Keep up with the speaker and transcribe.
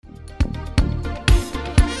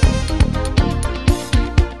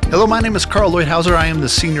Hello, my name is Carl Lloyd Hauser. I am the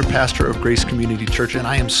senior pastor of Grace Community Church, and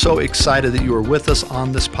I am so excited that you are with us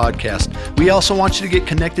on this podcast. We also want you to get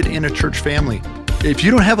connected in a church family. If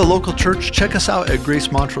you don't have a local church, check us out at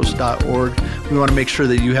gracemontrose.org. We want to make sure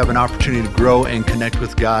that you have an opportunity to grow and connect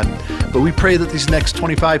with God. But we pray that these next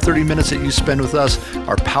 25, 30 minutes that you spend with us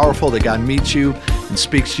are powerful, that God meets you and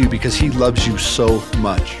speaks to you because He loves you so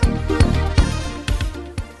much.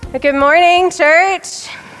 Good morning, church.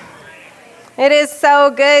 It is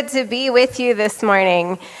so good to be with you this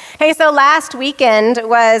morning. Hey, so last weekend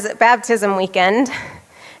was baptism weekend.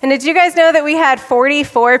 And did you guys know that we had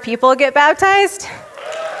 44 people get baptized?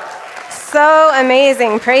 So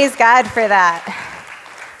amazing. Praise God for that.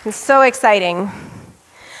 It's so exciting.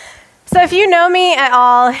 So if you know me at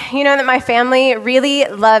all, you know that my family really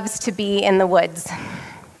loves to be in the woods.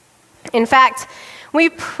 In fact, we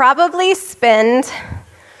probably spend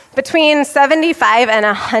between 75 and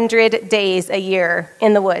 100 days a year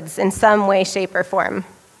in the woods in some way, shape, or form.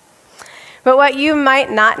 But what you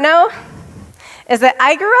might not know is that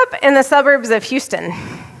I grew up in the suburbs of Houston.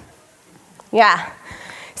 Yeah.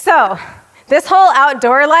 So this whole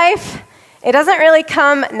outdoor life, it doesn't really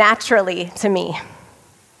come naturally to me.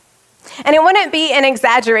 And it wouldn't be an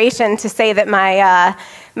exaggeration to say that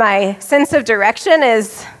my sense of direction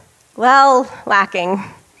is, well, lacking.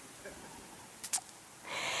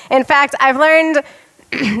 In fact, I've learned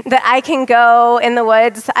that I can go in the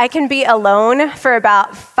woods, I can be alone for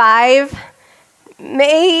about 5,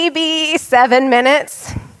 maybe 7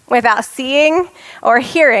 minutes without seeing or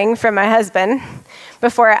hearing from my husband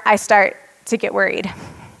before I start to get worried.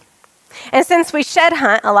 And since we shed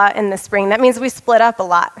hunt a lot in the spring, that means we split up a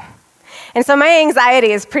lot. And so my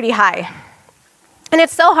anxiety is pretty high. And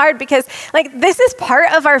it's so hard because, this is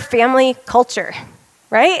part of our family culture,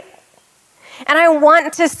 right? And I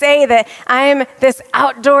want to say that I'm this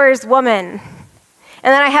outdoors woman and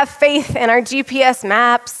that I have faith in our GPS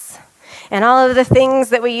maps and all of the things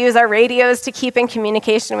that we use our radios to keep in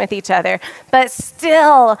communication with each other. But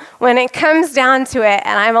still, when it comes down to it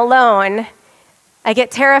and I'm alone, I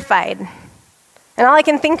get terrified. And all I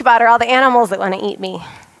can think about are all the animals that want to eat me.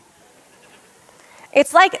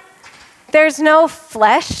 It's like there's no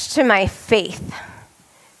flesh to my faith.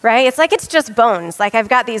 Right? It's like it's just bones. Like I've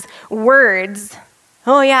got these words.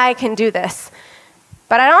 Oh yeah, I can do this.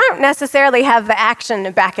 But I don't necessarily have the action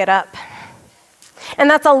to back it up. And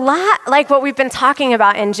that's a lot like what we've been talking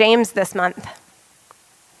about in James this month.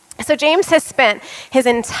 So James has spent his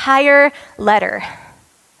entire letter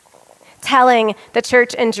telling the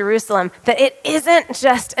church in Jerusalem that it isn't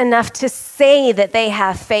just enough to say that they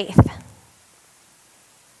have faith.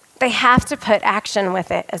 They have to put action with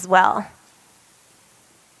it as well.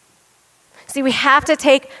 See, we have to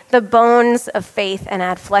take the bones of faith and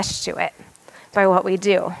add flesh to it by what we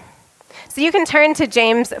do. So you can turn to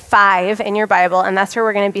James 5 in your Bible, and that's where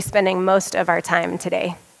we're going to be spending most of our time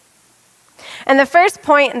today. And the first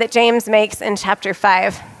point that James makes in chapter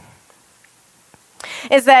 5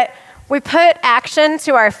 is that we put action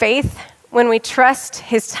to our faith when we trust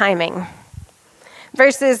His timing.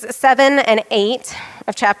 Verses 7 and 8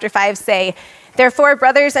 of chapter 5 say, "Therefore,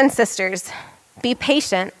 brothers and sisters, be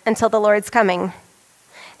patient until the Lord's coming.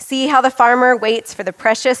 See how the farmer waits for the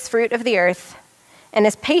precious fruit of the earth and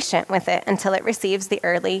is patient with it until it receives the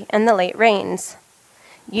early and the late rains.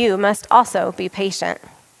 You must also be patient.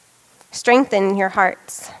 Strengthen your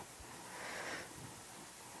hearts."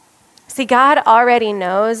 See, God already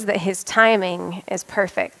knows that His timing is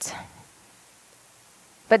perfect.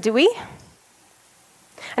 But do we?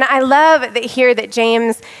 And I love here that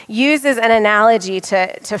James uses an analogy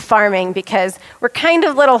to farming because we're kind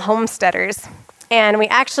of little homesteaders and we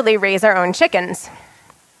actually raise our own chickens.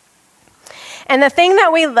 And the thing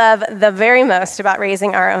that we love the very most about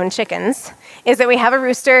raising our own chickens is that we have a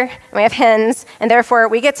rooster and we have hens, and therefore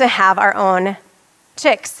we get to have our own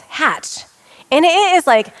chicks hatch. And it is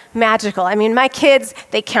magical. I mean, my kids,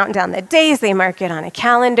 they count down the days, they mark it on a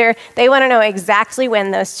calendar. They want to know exactly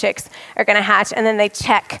when those chicks are going to hatch, and then they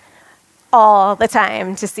check all the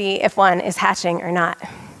time to see if one is hatching or not.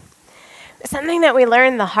 Something that we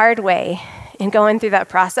learned the hard way in going through that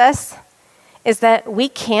process is that we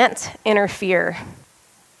can't interfere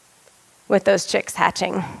with those chicks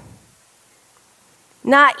hatching.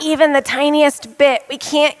 Not even the tiniest bit. We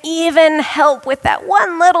can't even help with that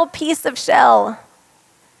one little piece of shell.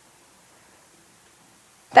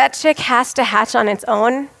 That chick has to hatch on its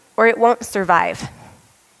own or it won't survive.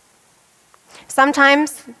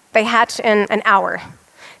 Sometimes they hatch in an hour.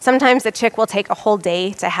 Sometimes the chick will take a whole day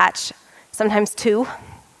to hatch, sometimes 2.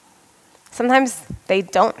 Sometimes they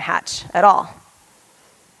don't hatch at all.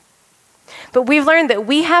 But we've learned that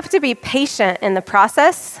we have to be patient in the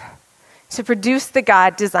process to produce the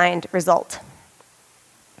God-designed result.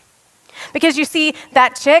 Because you see,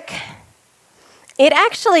 that chick, it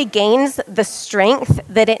actually gains the strength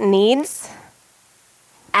that it needs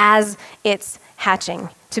as it's hatching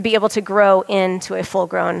to be able to grow into a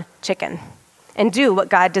full-grown chicken and do what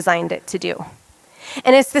God designed it to do.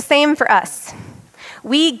 And it's the same for us.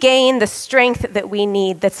 We gain the strength that we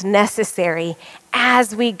need that's necessary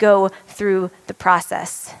as we go through the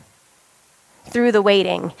process, through the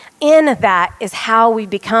waiting. In that is how we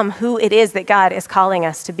become who it is that God is calling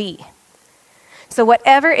us to be. So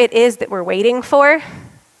whatever it is that we're waiting for,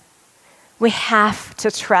 we have to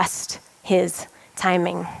trust his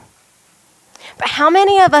timing. But how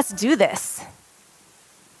many of us do this?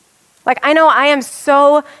 Like, I know I am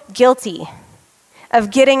so guilty of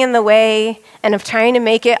getting in the way and of trying to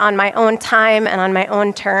make it on my own time and on my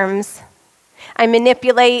own terms. I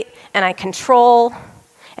manipulate and I control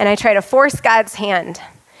and I try to force God's hand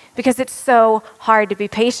because it's so hard to be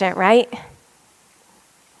patient, right?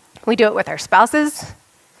 We do it with our spouses.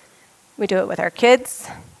 We do it with our kids.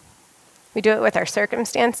 We do it with our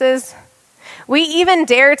circumstances. We even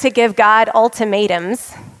dare to give God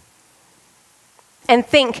ultimatums and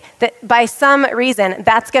think that by some reason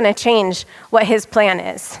that's going to change what his plan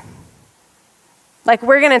is. Like,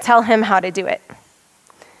 we're going to tell him how to do it.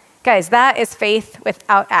 Guys, that is faith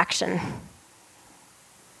without action.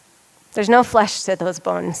 There's no flesh to those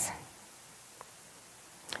bones.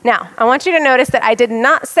 Now, I want you to notice that I did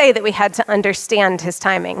not say that we had to understand his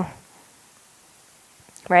timing,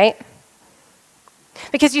 right?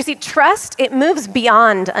 Because you see, trust, it moves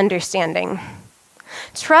beyond understanding.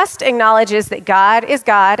 Trust acknowledges that God is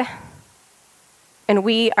God and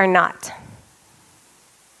we are not.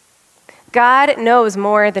 God knows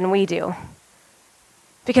more than we do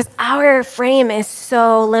because our frame is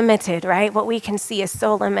so limited, right? What we can see is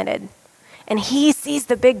so limited. And he sees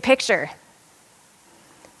the big picture.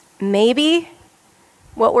 Maybe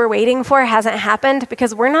what we're waiting for hasn't happened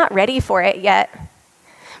because we're not ready for it yet.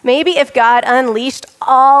 Maybe if God unleashed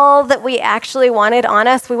all that we actually wanted on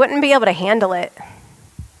us, we wouldn't be able to handle it.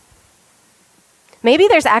 Maybe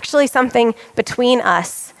there's actually something between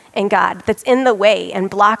us and God that's in the way and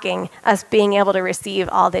blocking us being able to receive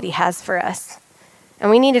all that he has for us.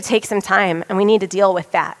 And we need to take some time and we need to deal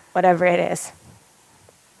with that, whatever it is.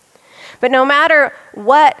 But no matter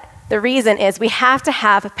what the reason is, we have to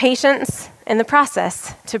have patience in the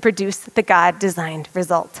process to produce the God-designed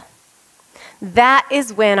result. That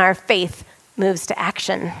is when our faith moves to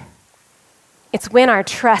action. It's when our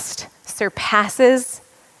trust surpasses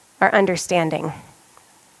our understanding.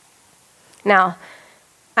 Now,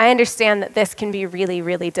 I understand that this can be really,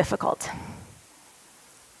 really difficult,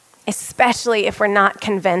 especially if we're not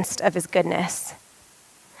convinced of his goodness.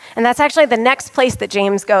 And that's actually the next place that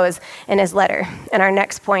James goes in his letter, in our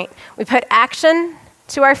next point. We put action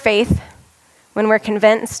to our faith when we're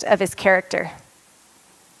convinced of his character.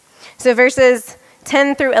 So verses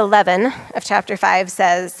 10 through 11 of chapter 5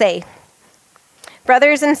 say,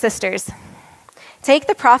 "Brothers and sisters, take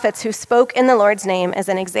the prophets who spoke in the Lord's name as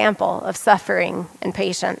an example of suffering and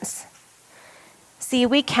patience. See,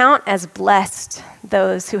 we count as blessed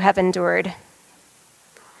those who have endured.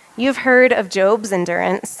 You've heard of Job's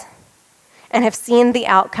endurance and have seen the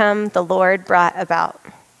outcome the Lord brought about.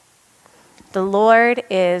 The Lord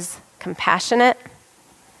is compassionate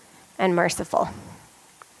and merciful."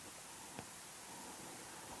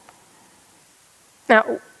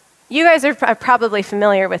 Now, you guys are probably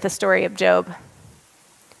familiar with the story of Job.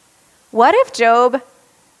 What if Job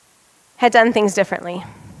had done things differently?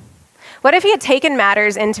 What if he had taken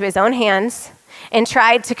matters into his own hands and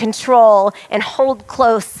tried to control and hold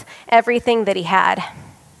close everything that he had?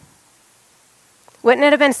 Wouldn't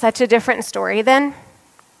it have been such a different story then?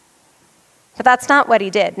 But that's not what he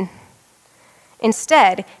did.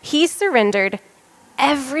 Instead, he surrendered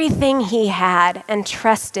everything he had and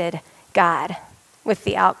trusted God with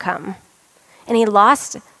the outcome. And he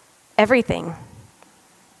lost everything.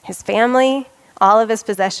 His family, all of his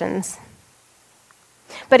possessions.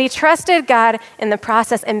 But he trusted God in the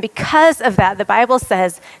process, and because of that, the Bible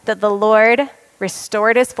says that the Lord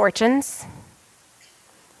restored his fortunes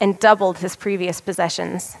and doubled his previous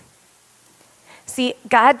possessions. See,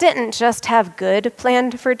 God didn't just have good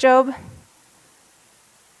planned for Job.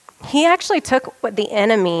 He actually took what the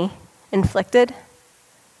enemy inflicted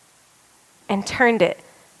and turned it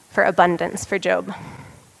for abundance for Job.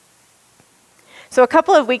 So a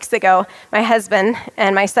couple of weeks ago, my husband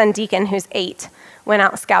and my son Deacon, who's 8, went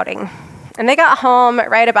out scouting. And they got home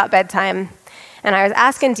right about bedtime. And I was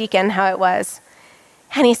asking Deacon how it was.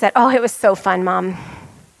 And he said, "Oh, it was so fun, Mom.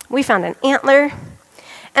 we found an antler.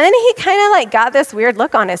 And then he kind of like got this weird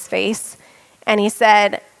look on his face, and he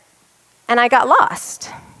said, and I got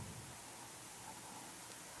lost.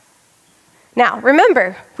 Now,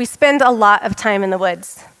 remember, we spend a lot of time in the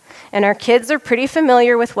woods, and our kids are pretty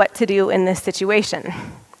familiar with what to do in this situation.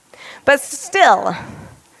 But still,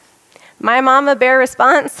 my mama bear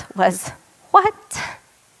response was, "What?"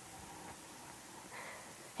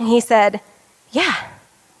 And he said, "Yeah.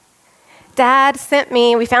 Dad sent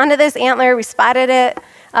me, we found this antler, we spotted it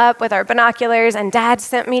up with our binoculars, and Dad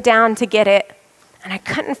sent me down to get it, and I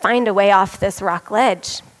couldn't find a way off this rock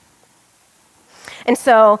ledge. And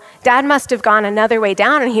so Dad must have gone another way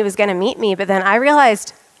down and he was going to meet me, but then I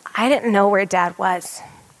realized I didn't know where Dad was."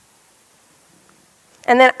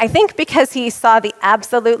 And then I think because he saw the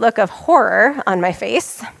absolute look of horror on my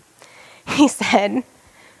face, he said,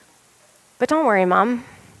 "But don't worry, Mom.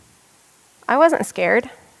 I wasn't scared.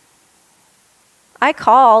 I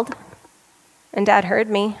called, and Dad heard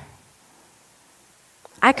me.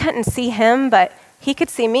 I couldn't see him, but he could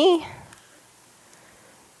see me."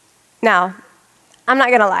 Now, I'm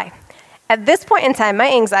not gonna lie. At this point in time,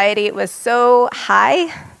 my anxiety was so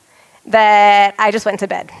high that I just went to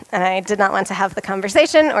bed, and I did not want to have the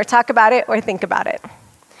conversation or talk about it or think about it.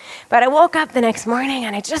 But I woke up the next morning,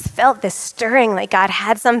 and I just felt this stirring, like God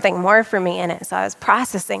had something more for me in it, so I was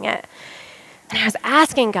processing it. And I was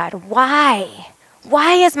asking God, why?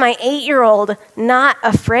 Why is my 8-year-old not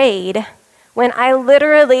afraid when I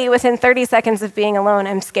literally, within 30 seconds of being alone,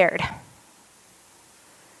 I'm scared?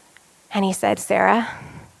 And he said, "Sarah,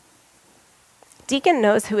 Deacon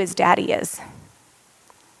knows who his daddy is."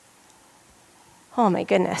 Oh my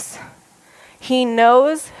goodness. He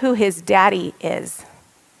knows who his daddy is.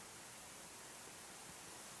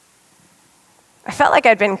 I felt like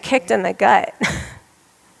I'd been kicked in the gut.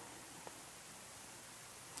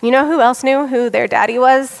 You know who else knew who their daddy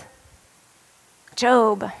was?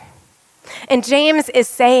 Job. And James is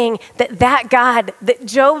saying that God, that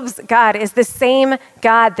Job's God, is the same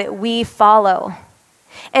God that we follow.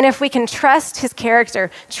 And if we can trust his character,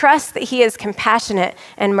 trust that he is compassionate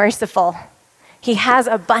and merciful, he has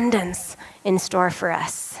abundance in store for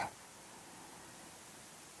us.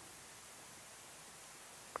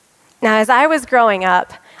 Now, as I was growing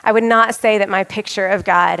up, I would not say that my picture of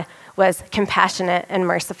God was compassionate and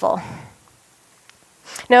merciful.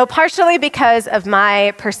 No, partially because of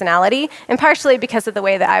my personality and partially because of the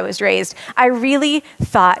way that I was raised, I really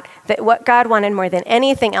thought that what God wanted more than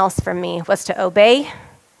anything else from me was to obey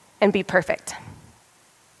and be perfect.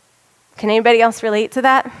 Can anybody else relate to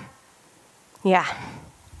that? Yeah.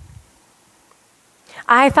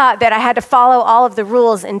 I thought that I had to follow all of the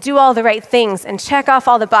rules and do all the right things and check off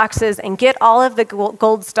all the boxes and get all of the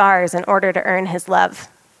gold stars in order to earn his love.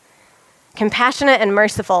 Compassionate and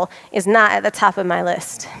merciful is not at the top of my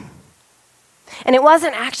list. And it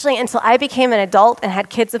wasn't actually until I became an adult and had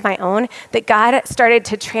kids of my own that God started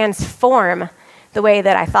to transform the way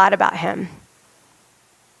that I thought about him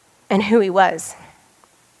and who he was.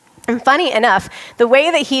 And funny enough, the way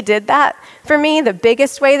that he did that for me, the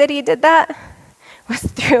biggest way that he did that was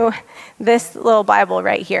through this little Bible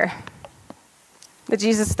right here, the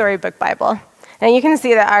Jesus Storybook Bible. And you can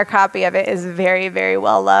see that our copy of it is very, very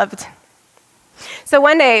well loved. So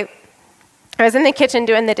one day, I was in the kitchen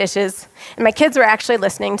doing the dishes, and my kids were actually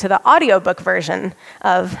listening to the audiobook version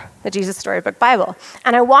of the Jesus Storybook Bible.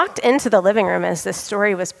 And I walked into the living room as this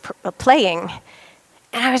story was playing,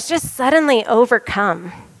 and I was just suddenly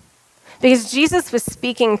overcome because Jesus was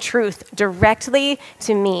speaking truth directly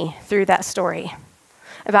to me through that story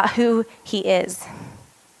about who he is.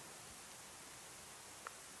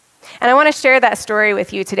 And I want to share that story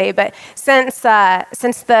with you today, but since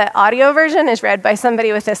the audio version is read by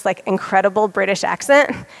somebody with this like incredible British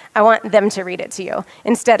accent, I want them to read it to you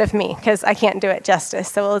instead of me, because I can't do it justice,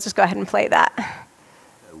 so we'll just go ahead and play that.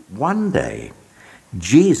 One day,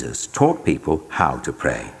 Jesus taught people how to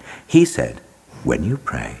pray. He said, when you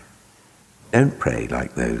pray, don't pray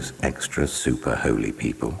like those extra super holy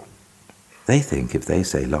people. They think if they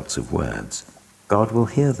say lots of words, God will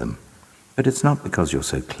hear them. But it's not because you're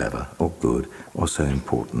so clever or good or so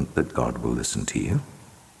important that God will listen to you.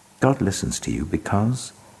 God listens to you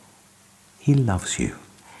because he loves you.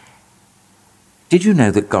 Did you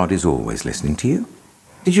know that God is always listening to you?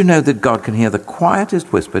 Did you know that God can hear the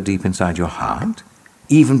quietest whisper deep inside your heart,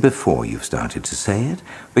 even before you've started to say it?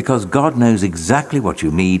 Because God knows exactly what you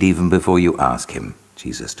need even before you ask him,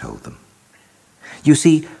 Jesus told them. You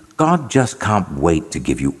see, God just can't wait to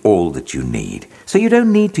give you all that you need. So you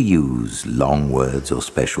don't need to use long words or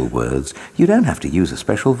special words. You don't have to use a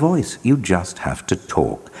special voice. You just have to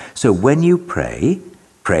talk. So when you pray,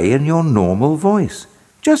 pray in your normal voice.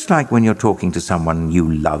 Just like when you're talking to someone you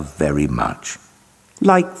love very much.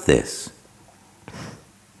 Like this.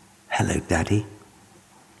 Hello, Daddy.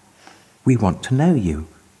 We want to know you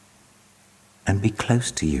and be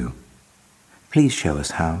close to you. Please show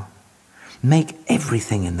us how. Make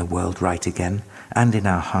everything in the world right again, and in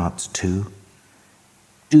our hearts too.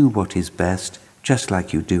 Do what is best, just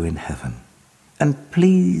like you do in heaven. And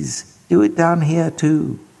please do it down here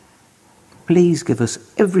too. Please give us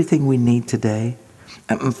everything we need today,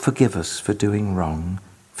 and forgive us for doing wrong,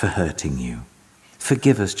 for hurting you.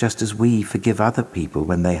 Forgive us just as we forgive other people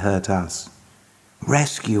when they hurt us.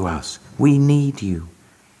 Rescue us. We need you.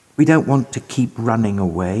 We don't want to keep running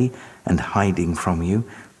away and hiding from you.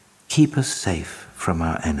 Keep us safe from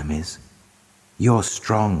our enemies. You're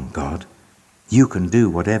strong, God. You can do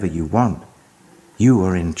whatever you want. You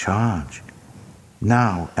are in charge.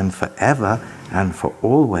 Now and forever and for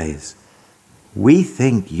always. We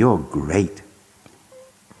think you're great.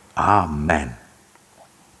 Amen.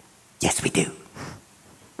 Yes, we do.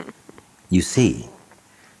 You see,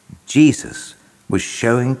 Jesus was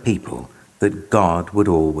showing people that God would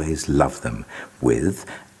always love them with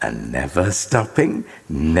a never stopping,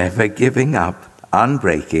 never giving up,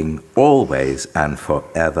 unbreaking, always and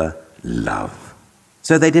forever love.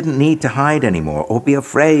 So they didn't need to hide anymore or be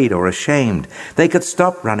afraid or ashamed. They could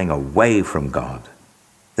stop running away from God.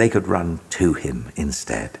 They could run to him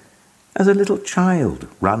instead, as a little child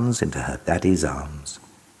runs into her daddy's arms.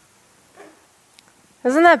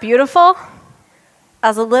 Isn't that beautiful?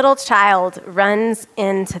 As a little child runs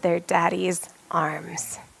into their daddy's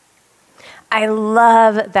arms. I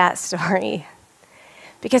love that story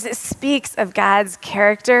because it speaks of God's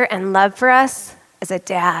character and love for us as a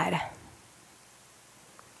dad.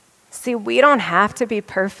 See, we don't have to be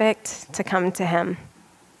perfect to come to him.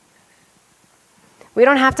 We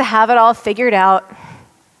don't have to have it all figured out.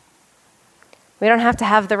 We don't have to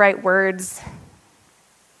have the right words.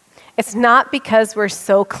 It's not because we're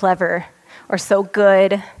so clever or so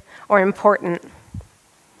good or important.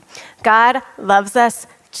 God loves us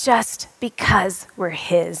just because we're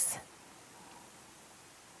his.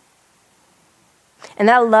 And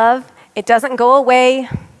that love, it doesn't go away.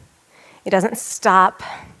 It doesn't stop.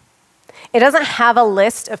 It doesn't have a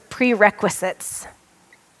list of prerequisites.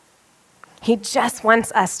 He just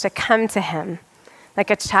wants us to come to him like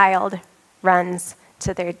a child runs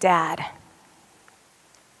to their dad.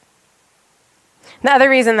 The other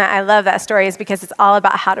reason that I love that story is because it's all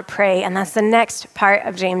about how to pray, and that's the next part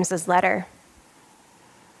of James's letter.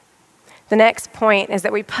 The next point is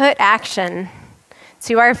that we put action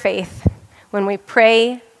to our faith when we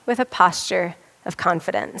pray with a posture of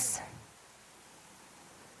confidence.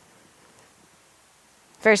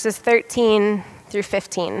 Verses 13 through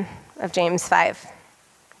 15 of James 5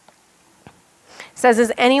 says,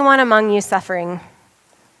 "Is anyone among you suffering?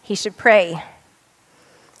 He should pray.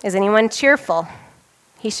 Is anyone cheerful?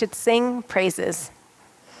 He should sing praises.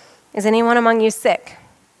 Is anyone among you sick?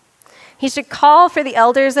 He should call for the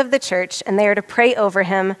elders of the church, and they are to pray over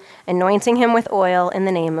him, anointing him with oil in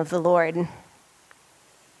the name of the Lord.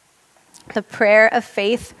 The prayer of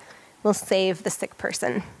faith will save the sick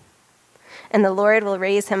person, and the Lord will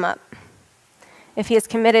raise him up. If he has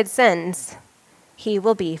committed sins, he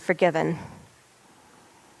will be forgiven."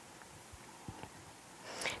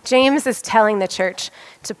 James is telling the church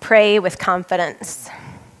to pray with confidence.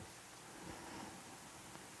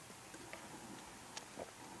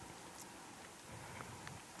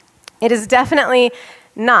 It is definitely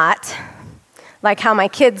not like how my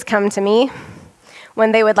kids come to me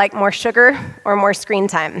when they would like more sugar or more screen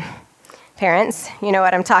time. Parents, you know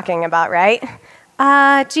what I'm talking about, right?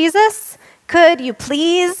 Jesus, could you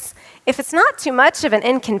please, if it's not too much of an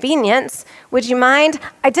inconvenience, would you mind?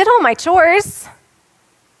 I did all my chores.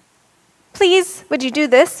 Please, would you do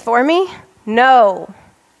this for me? No.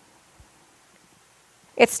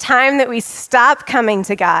 It's time that we stop coming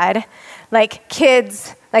to God like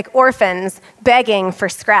kids, like orphans, begging for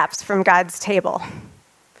scraps from God's table.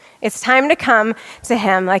 It's time to come to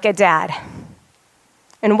him like a dad.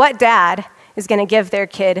 And what dad is going to give their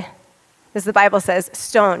kid, as the Bible says,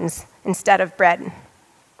 stones instead of bread?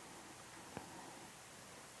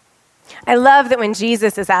 I love that when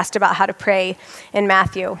Jesus is asked about how to pray in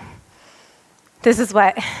Matthew, this is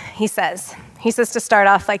what he says. He says to start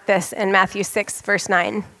off like this in Matthew 6, verse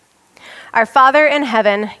 9. "Our Father in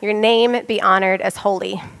heaven, your name be honored as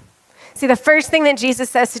holy." See, the first thing that Jesus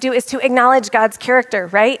says to do is to acknowledge God's character,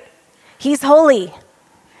 right? He's holy.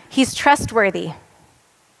 He's trustworthy.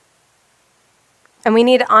 And we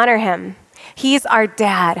need to honor him. He's our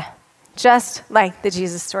dad, just like the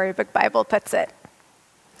Jesus Storybook Bible puts it.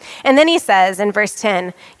 And then he says in verse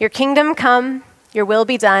 10, "Your kingdom come, Your will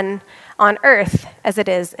be done on earth as it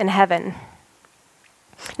is in heaven.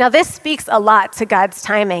 Now, this speaks a lot to God's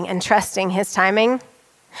timing and trusting his timing.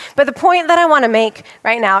 But the point that I want to make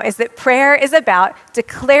right now is that prayer is about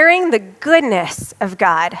declaring the goodness of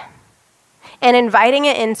God and inviting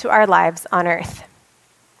it into our lives on earth.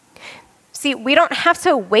 See, we don't have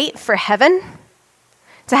to wait for heaven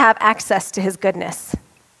to have access to his goodness.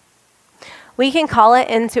 We can call it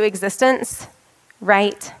into existence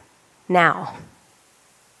right now.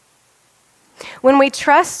 When we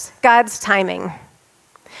trust God's timing,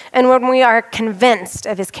 and when we are convinced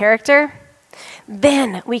of his character,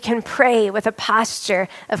 then we can pray with a posture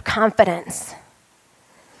of confidence.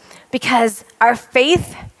 Because our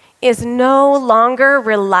faith is no longer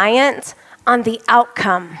reliant on the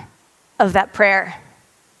outcome of that prayer.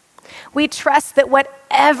 We trust that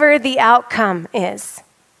whatever the outcome is,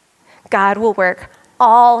 God will work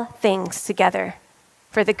all things together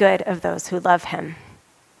for the good of those who love him.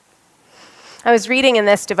 I was reading in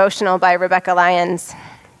this devotional by Rebecca Lyons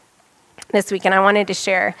this week, and I wanted to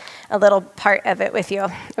share a little part of it with you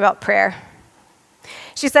about prayer.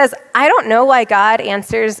 She says, I don't know why God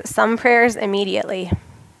answers some prayers immediately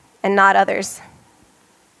and not others.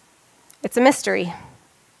 It's a mystery.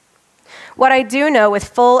 What I do know with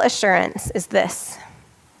full assurance is this: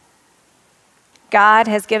 God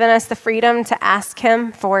has given us the freedom to ask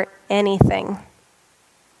him for anything.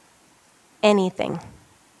 Anything.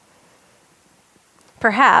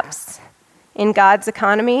 Perhaps in God's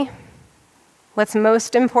economy, what's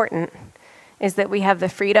most important is that we have the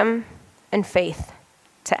freedom and faith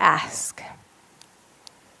to ask.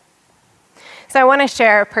 So I want to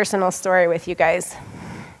share a personal story with you guys.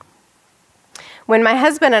 When my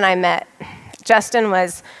husband and I met, Justin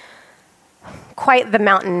was quite the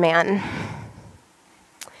mountain man.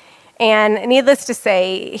 And needless to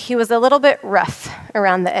say, he was a little bit rough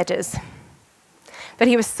around the edges. But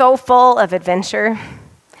he was so full of adventure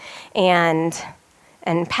and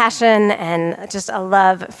passion and just a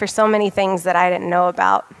love for so many things that I didn't know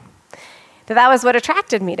about, that was what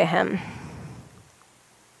attracted me to him.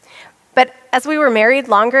 But as we were married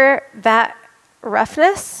longer, that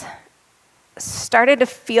roughness started to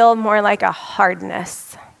feel more like a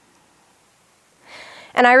hardness.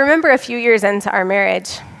 And I remember a few years into our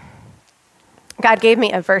marriage, God gave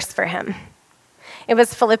me a verse for him. It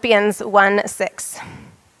was Philippians 1:6.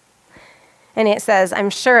 And it says, I'm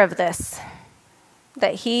sure of this,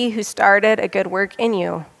 that he who started a good work in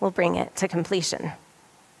you will bring it to completion.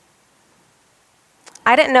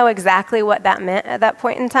 I didn't know exactly what that meant at that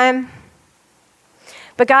point in time,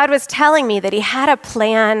 but God was telling me that he had a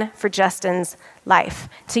plan for Justin's life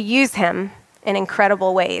to use him in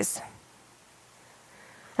incredible ways.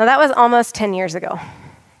 Now, that was almost 10 years ago.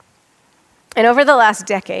 And over the last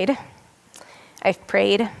decade, I've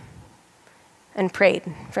prayed and prayed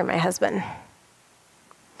for my husband.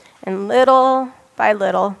 And little by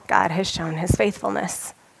little, God has shown his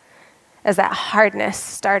faithfulness as that hardness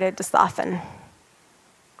started to soften.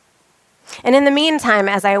 And in the meantime,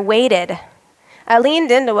 as I waited, I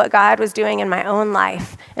leaned into what God was doing in my own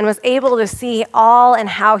life and was able to see all and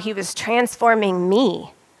how he was transforming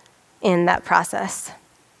me in that process.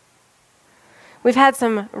 We've had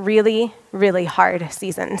some really, really hard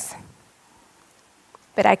seasons.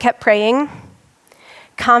 But I kept praying,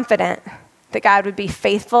 confident that God would be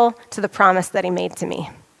faithful to the promise that he made to me.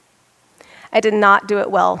 I did not do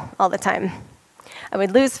it well all the time. I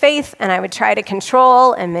would lose faith, and I would try to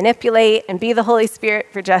control and manipulate and be the Holy Spirit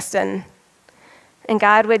for Justin. And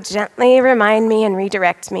God would gently remind me and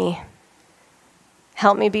redirect me,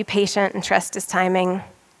 help me be patient and trust his timing,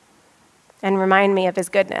 and remind me of his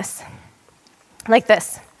goodness. Like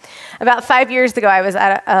this. About 5 years ago, I was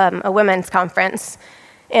at a women's conference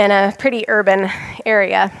in a pretty urban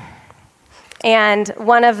area. And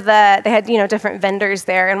they had, different vendors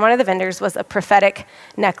there. And one of the vendors was a prophetic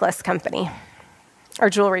necklace company or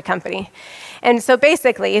jewelry company. And so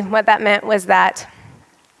basically what that meant was that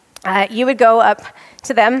you would go up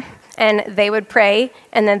to them and they would pray,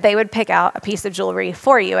 and then they would pick out a piece of jewelry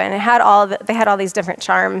for you. And they had all these different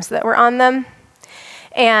charms that were on them.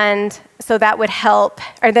 And so that would help,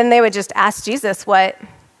 or then they would just ask Jesus what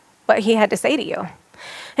he had to say to you.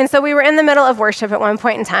 And so we were in the middle of worship at one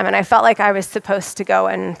point in time, and I felt like I was supposed to go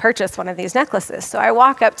and purchase one of these necklaces. So I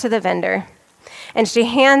walk up to the vendor, and she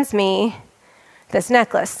hands me this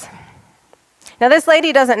necklace. Now, this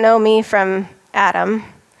lady doesn't know me from Adam.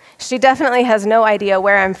 She definitely has no idea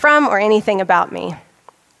where I'm from or anything about me.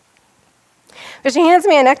 But she hands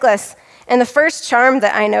me a necklace, and the first charm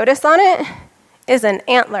that I notice on it is an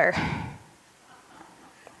antler.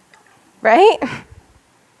 Right?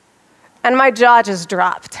 And my jaw just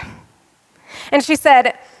dropped. And she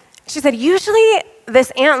said, usually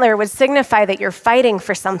this antler would signify that you're fighting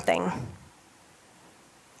for something.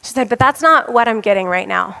 She said, but that's not what I'm getting right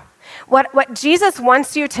now. What Jesus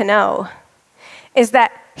wants you to know is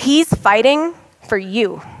that he's fighting for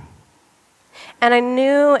you. And I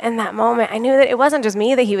knew in that moment, that it wasn't just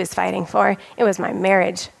me that he was fighting for. It was my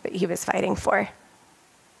marriage that he was fighting for. It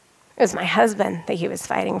was my husband that he was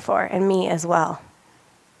fighting for, and me as well.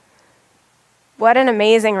 What an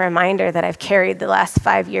amazing reminder that I've carried the last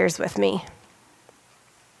 5 years with me.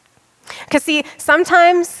 Because see,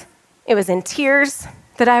 sometimes it was in tears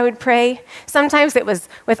that I would pray. Sometimes it was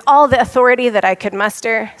with all the authority that I could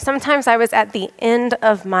muster. Sometimes I was at the end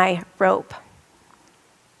of my rope.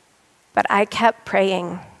 But I kept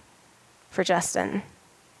praying for Justin.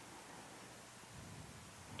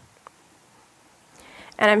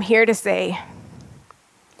 And I'm here to say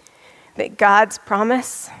that God's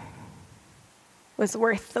promise was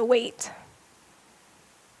worth the wait.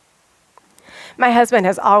 My husband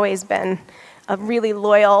has always been a really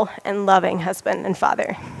loyal and loving husband and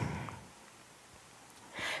father.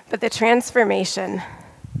 But the transformation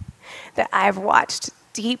that I've watched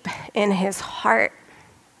deep in his heart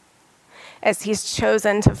as he's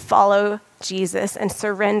chosen to follow Jesus and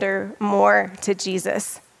surrender more to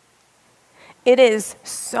Jesus, it is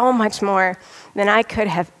so much more than I could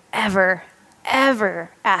have ever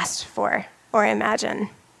asked for or imagined.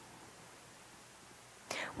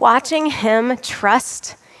 Watching him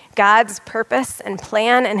trust God's purpose and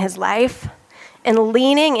plan in his life and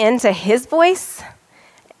leaning into his voice,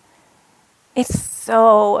 it's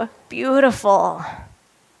so beautiful.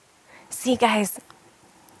 See, guys,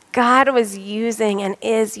 God was using and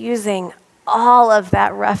is using all of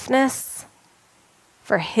that roughness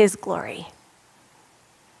for his glory.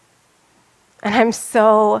 And I'm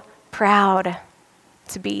so proud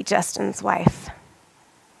to be Justin's wife.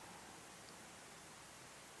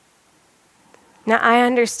 Now, I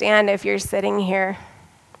understand if you're sitting here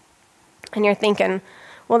and you're thinking,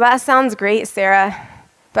 well, that sounds great, Sarah,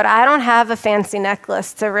 but I don't have a fancy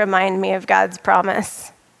necklace to remind me of God's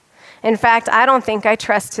promise. In fact, I don't think I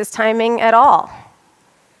trust his timing at all.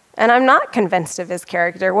 And I'm not convinced of his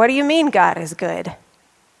character. What do you mean God is good?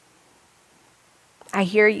 I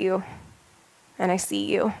hear you, and I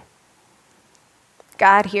see you.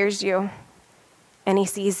 God hears you, and he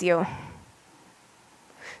sees you.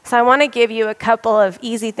 So I want to give you a couple of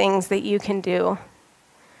easy things that you can do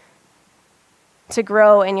to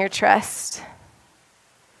grow in your trust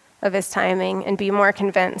of his timing and be more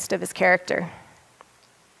convinced of his character.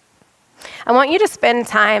 I want you to spend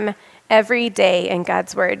time every day in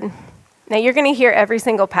God's word. Now, you're going to hear every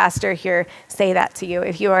single pastor here say that to you.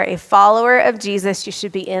 If you are a follower of Jesus, you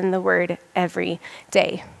should be in the word every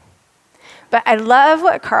day. But I love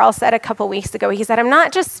what Carl said a couple weeks ago. He said, I'm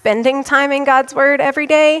not just spending time in God's word every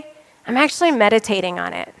day, I'm actually meditating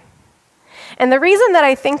on it. And the reason that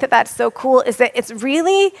I think that that's so cool is that it's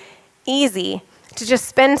really easy to just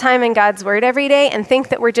spend time in God's word every day and think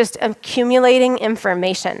that we're just accumulating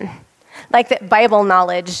information. Like that Bible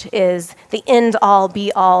knowledge is the end-all,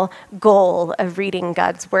 be-all goal of reading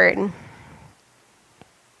God's word.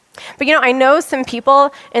 But I know some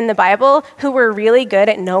people in the Bible who were really good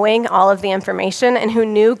at knowing all of the information and who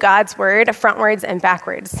knew God's word frontwards and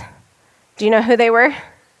backwards. Do you know who they were?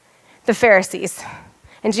 The Pharisees.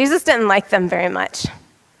 And Jesus didn't like them very much,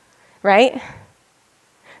 right?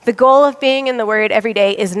 The goal of being in the word every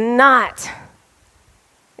day is not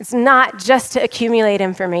just to accumulate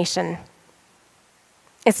information.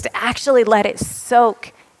 It's to actually let it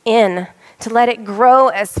soak in, to let it grow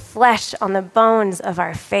as flesh on the bones of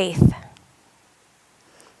our faith.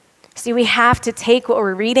 See, we have to take what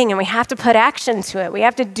we're reading and we have to put action to it. We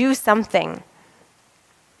have to do something.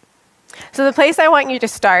 So the place I want you to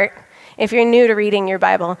start, if you're new to reading your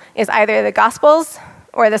Bible, is either the Gospels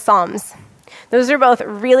or the Psalms. Those are both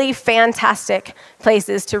really fantastic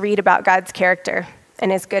places to read about God's character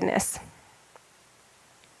and his goodness.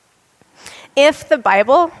 If the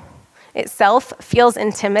Bible itself feels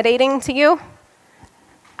intimidating to you,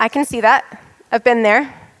 I can see that. I've been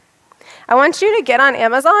there. I want you to get on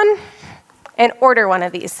Amazon and order one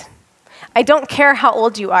of these. I don't care how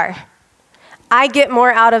old you are. I get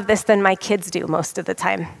more out of this than my kids do most of the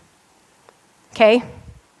time. Okay?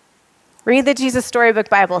 Read the Jesus Storybook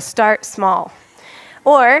Bible. Start small.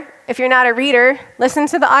 Or, if you're not a reader, listen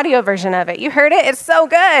to the audio version of it. You heard it? It's so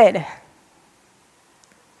good.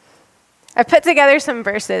 I've put together some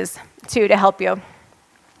verses, too, to help you.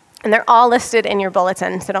 And they're all listed in your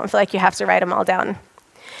bulletin, so don't feel like you have to write them all down.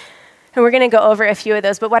 And we're going to go over a few of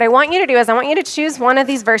those. But what I want you to do is I want you to choose one of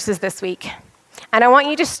these verses this week. And I want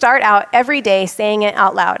you to start out every day saying it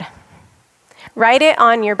out loud. Write it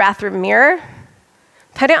on your bathroom mirror.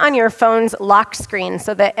 Put it on your phone's lock screen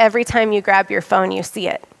so that every time you grab your phone, you see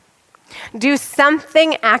it. Do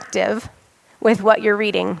something active with what you're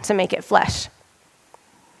reading to make it flesh.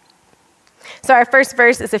 So our first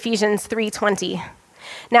verse is Ephesians 3:20.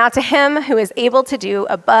 Now to him who is able to do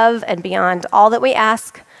above and beyond all that we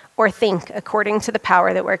ask or think according to the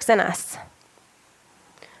power that works in us.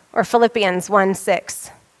 Or Philippians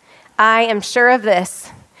 1:6. I am sure of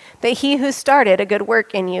this, that he who started a good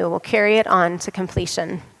work in you will carry it on to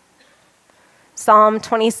completion. Psalm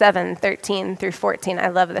 27:13 through 14. I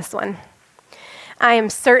love this one. I am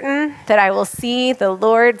certain that I will see the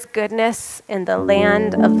Lord's goodness in the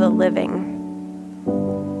land of the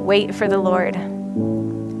living. Wait for the Lord.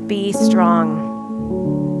 Be strong.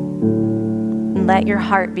 And let your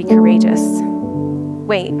heart be courageous.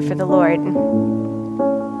 Wait for the Lord.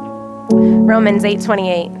 Romans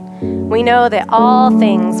 8:28. We know that all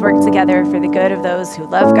things work together for the good of those who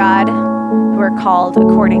love God, who are called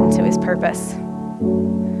according to his purpose.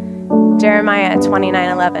 Jeremiah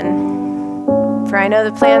 29:11. For I know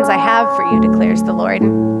the plans I have for you, declares the Lord.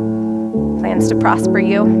 Plans to prosper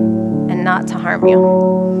you and not to harm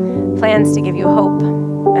you. Plans to give you hope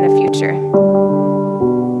and a future.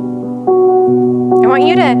 I want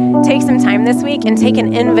you to take some time this week and take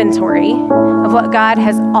an inventory of what God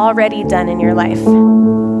has already done in your life.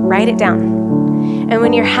 Write it down. And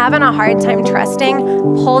when you're having a hard time trusting,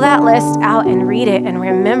 pull that list out and read it and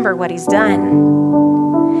remember what he's done.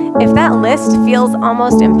 If that list feels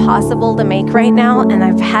almost impossible to make right now, and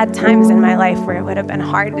I've had times in my life where it would have been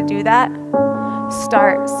hard to do that,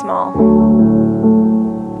 start small.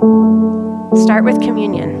 Start with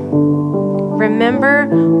communion. Remember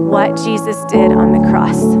what Jesus did on the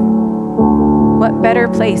cross. What better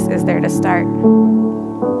place is there to start?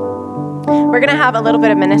 We're going to have a little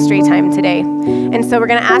bit of ministry time today. And so we're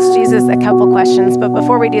going to ask Jesus a couple questions. But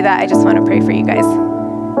before we do that, I just want to pray for you guys.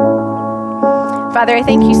 Father, I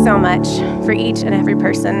thank you so much for each and every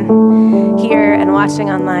person here and watching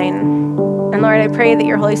online. And Lord, I pray that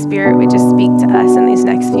your Holy Spirit would just speak to us in these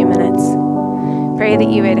next few minutes. Pray that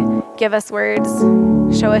you would give us words,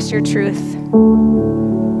 show us your truth.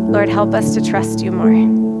 Lord, help us to trust you more.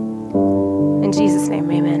 In Jesus'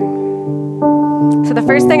 name, amen. So the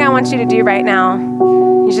first thing I want you to do right now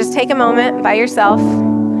is just take a moment by yourself,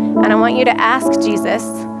 and I want you to ask Jesus,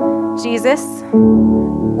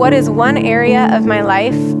 what is one area of my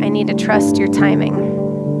life I need to trust your timing?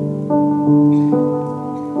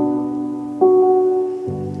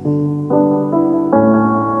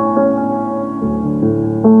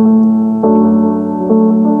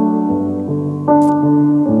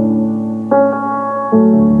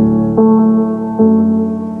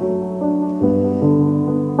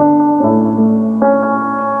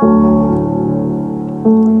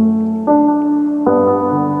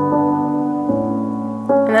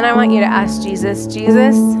 Ask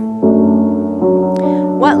Jesus,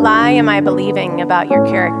 what lie am I believing about your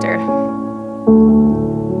character?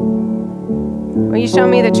 Will you show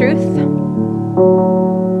me the truth?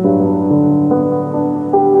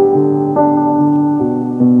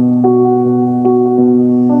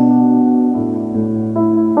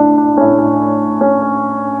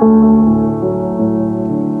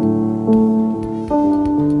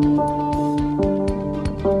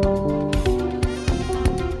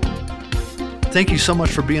 Thank you so much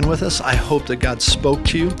for being with us. I hope that God spoke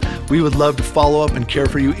to you. We would love to follow up and care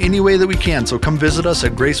for you any way that we can. So come visit us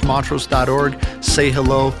at gracemontrose.org. Say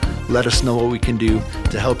hello. Let us know what we can do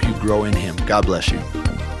to help you grow in Him. God bless you.